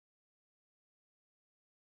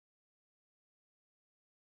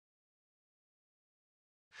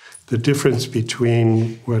the difference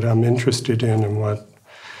between what I'm interested in and what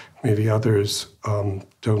maybe others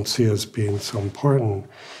don't see as being so important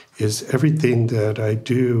is everything that I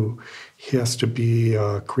do has to be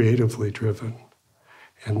creatively driven.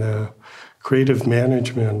 And the creative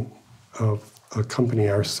management of a company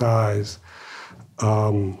our size,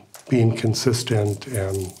 being consistent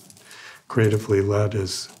and creatively led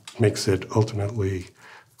makes it ultimately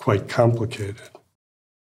quite complicated.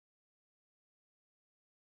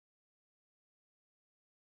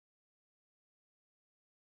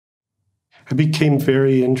 I became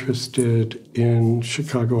very interested in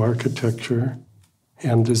Chicago architecture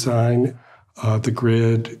and design, the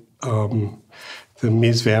grid, the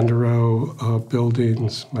Mies van der Rohe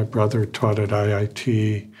buildings. My brother taught at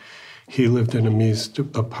IIT. He lived in a Mies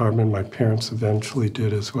apartment. My parents eventually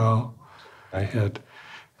did as well. I had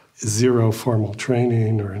zero formal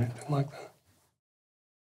training or anything like that.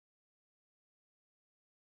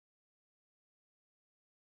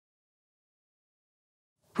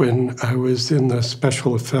 When I was in the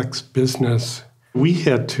special effects business, we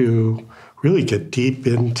had to really get deep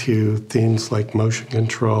into things like motion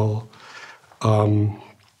control.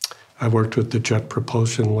 I worked with the Jet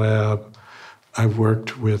Propulsion Lab. I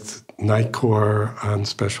worked with Nikkor on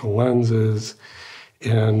special lenses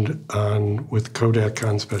and with Kodak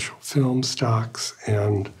on special film stocks,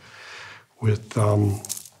 and with a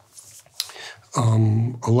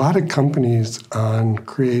lot of companies on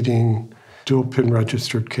creating dual-pin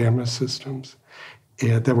registered camera systems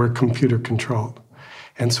that were computer-controlled.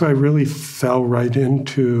 And so I really fell right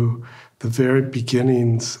into the very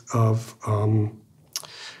beginnings of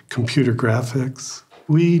computer graphics.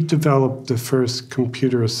 We developed the first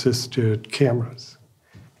computer-assisted cameras.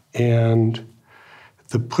 And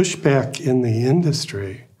the pushback in the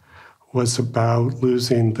industry was about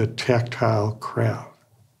losing the tactile crowd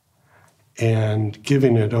and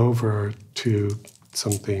giving it over to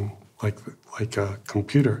something like a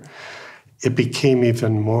computer. It became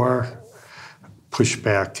even more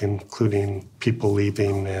pushback, including people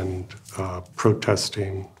leaving and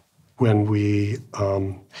protesting, when we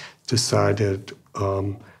decided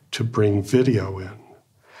to bring video in.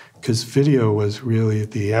 Because video was really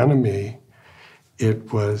the enemy.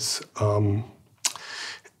 It was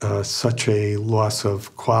such a loss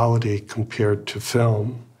of quality compared to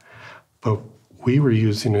film, but we were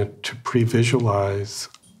using it to pre-visualize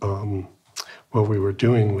what we were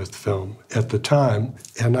doing with film at the time.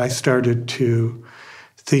 And I started to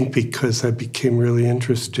think, because I became really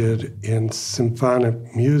interested in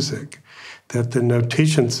symphonic music, that the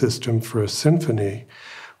notation system for a symphony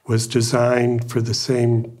was designed for the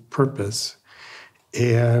same purpose.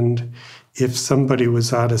 And if somebody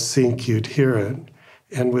was out of sync, you'd hear it.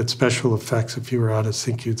 And with special effects, if you were out of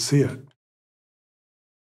sync, you'd see it.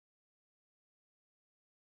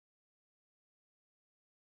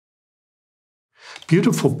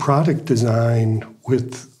 Beautiful product design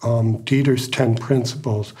with Dieter's 10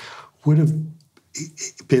 principles would have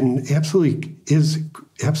is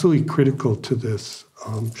absolutely critical to this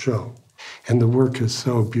show. And the work is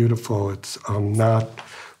so beautiful. It's not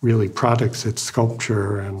really products, it's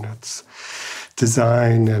sculpture, and it's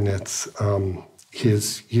design, and it's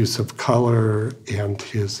his use of color, and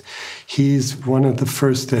he's one of the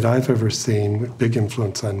first that I've ever seen with big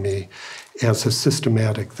influence on me as a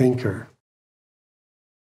systematic thinker.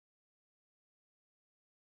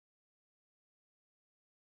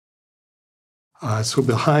 So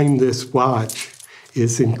behind this watch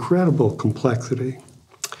is incredible complexity.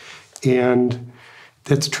 And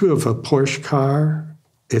that's true of a Porsche car.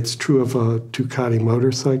 It's true of a Ducati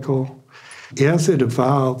motorcycle. As it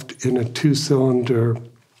evolved in a two-cylinder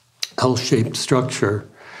L-shaped structure,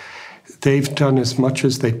 they've done as much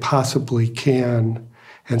as they possibly can.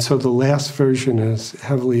 And so the last version is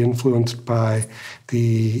heavily influenced by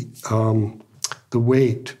the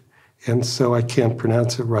weight. And so I can't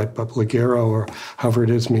pronounce it right, but leggero, or however it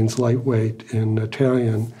is, means lightweight in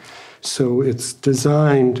Italian. So it's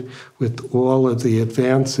designed with all of the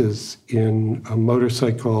advances in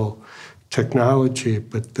motorcycle technology,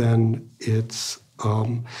 but then it's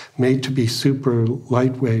made to be super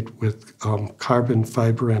lightweight with carbon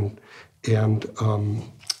fiber and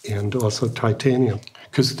also titanium.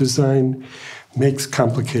 Because design makes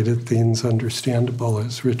complicated things understandable,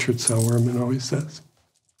 as Richard Selwerman always says.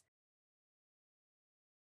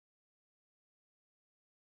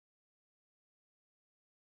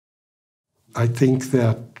 I think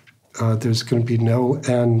that there's going to be no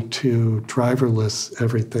end to driverless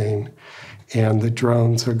everything, and the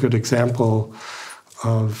drones are a good example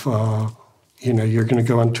of, you're going to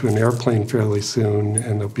go onto an airplane fairly soon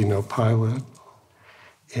and there'll be no pilot,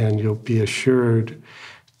 and you'll be assured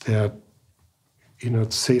that,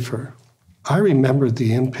 it's safer. I remember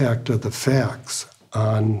the impact of the fax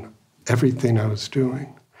on everything I was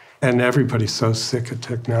doing. And everybody's so sick of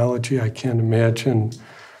technology, I can't imagine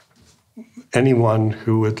anyone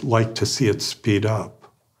who would like to see it speed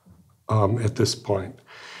up at this point.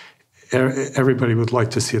 Everybody would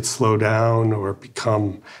like to see it slow down or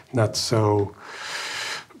become not so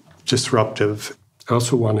disruptive. I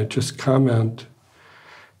also want to just comment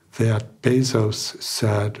that Bezos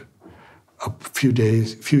said a few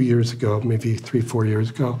years ago, maybe 3-4 years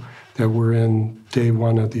ago, that we're in day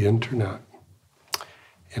one of the internet.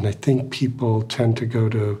 And I think people tend to go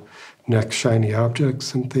to next shiny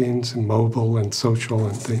objects and things, and mobile and social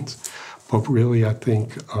and things. But really, I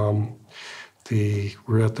think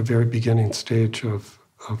we're at the very beginning stage of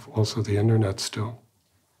also the internet still.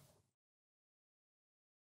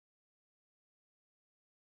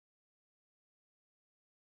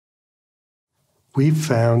 We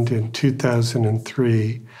found in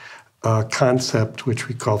 2003 a concept which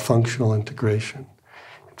we call functional integration.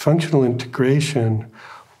 Functional integration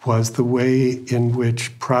was the way in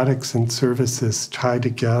which products and services tie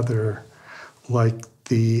together, like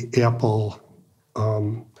the Apple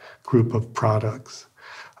group of products,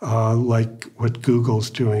 like what Google's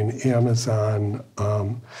doing, Amazon.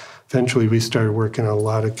 Eventually, we started working on a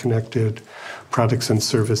lot of connected products and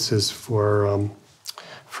services for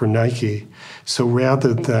Nike. So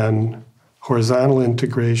rather than horizontal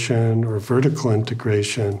integration or vertical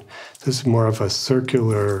integration, this is more of a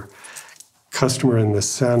circular customer in the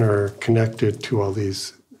center connected to all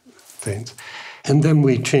these things. And then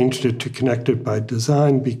we changed it to connected by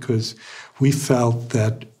design because we felt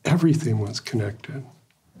that everything was connected.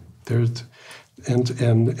 And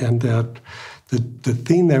that the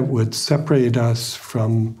thing that would separate us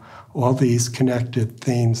from all these connected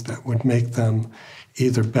things that would make them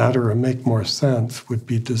either better or make more sense would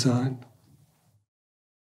be design.